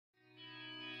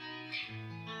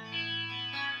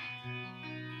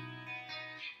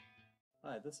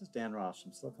Hi, this is Dan Ross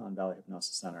from Silicon Valley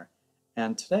Hypnosis Center,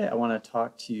 and today I want to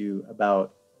talk to you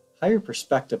about how your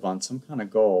perspective on some kind of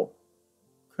goal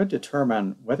could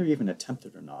determine whether you even attempt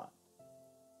it or not.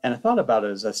 And I thought about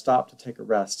it as I stopped to take a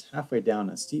rest halfway down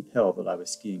a steep hill that I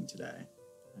was skiing today.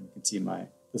 And you can see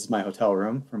this is my hotel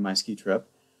room from my ski trip,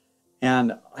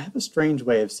 and I have a strange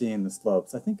way of seeing the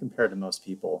slopes, I think, compared to most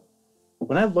people.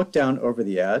 When I look down over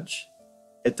the edge,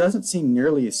 it doesn't seem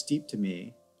nearly as steep to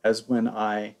me as when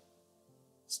I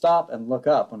stop and look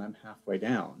up when I'm halfway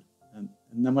down. And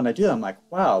then when I do that, I'm like,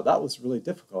 wow, that was really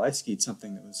difficult. I skied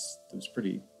something that was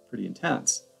pretty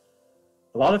intense.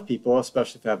 A lot of people,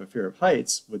 especially if they have a fear of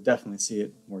heights, would definitely see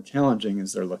it more challenging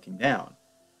as they're looking down.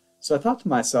 So I thought to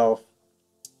myself,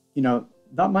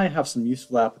 that might have some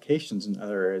useful applications in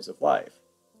other areas of life.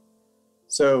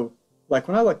 So like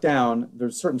when I look down,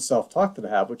 there's certain self-talk that I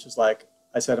have, which is like,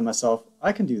 I say to myself,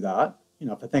 I can do that,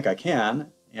 if I think I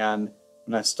can. And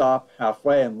when I stop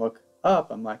halfway and look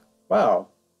up, I'm like, wow,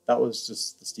 that was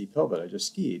just the steep hill that I just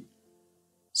skied.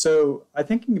 So I'm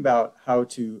thinking about how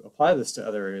to apply this to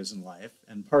other areas in life,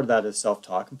 and part of that is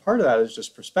self-talk, and part of that is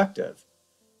just perspective.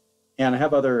 And I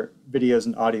have other videos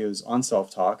and audios on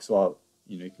self-talk, so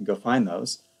you can go find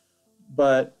those.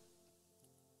 But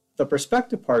the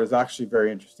perspective part is actually a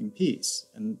very interesting piece,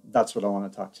 and that's what I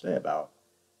want to talk today about.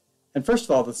 And first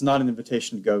of all, this is not an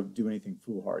invitation to go do anything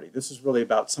foolhardy. This is really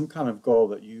about some kind of goal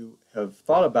that you have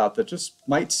thought about that just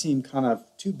might seem kind of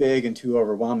too big and too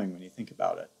overwhelming when you think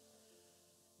about it.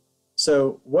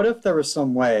 So what if there was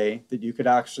some way that you could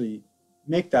actually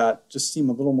make that just seem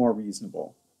a little more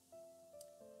reasonable?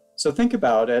 So think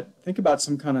about it. Think about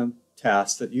some kind of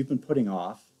task that you've been putting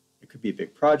off. It could be a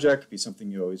big project, it could be something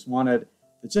you always wanted.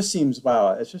 It just seems,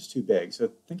 wow, it's just too big.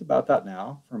 So think about that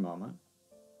now for a moment.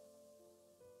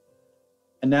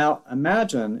 And now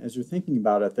imagine, as you're thinking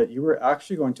about it, that you were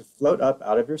actually going to float up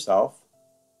out of yourself,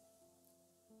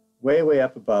 way, way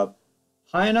up above,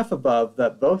 high enough above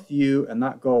that both you and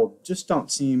that goal just don't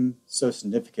seem so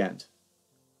significant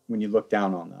when you look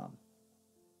down on them.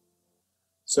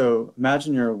 So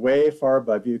imagine you're way far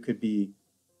above you. It could be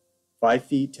 5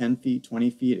 feet, 10 feet, 20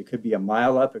 feet. It could be a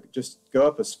mile up. It could just go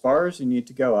up as far as you need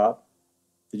to go up,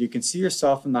 that you can see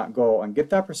yourself in that goal and get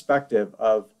that perspective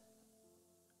of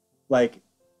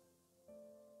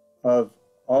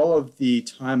all of the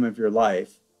time of your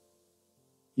life,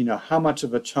 how much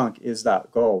of a chunk is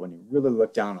that goal when you really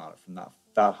look down on it from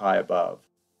that high above.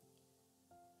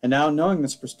 And now, knowing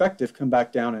this perspective, come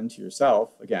back down into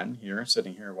yourself, again, here,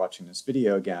 sitting here watching this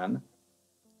video again,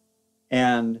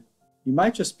 and you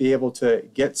might just be able to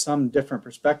get some different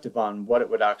perspective on what it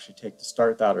would actually take to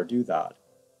start that or do that.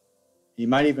 You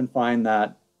might even find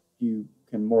that you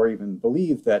can more even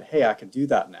believe that, hey, I can do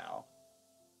that now.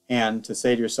 And to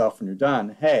say to yourself when you're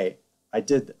done, hey, I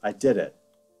did it.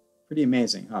 Pretty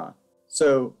amazing, huh?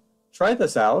 So try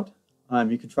this out.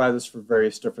 You can try this for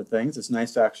various different things. It's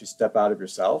nice to actually step out of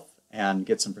yourself and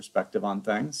get some perspective on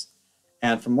things.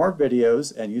 And for more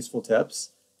videos and useful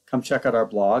tips, come check out our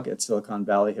blog at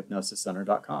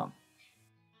siliconvalleyhypnosiscenter.com.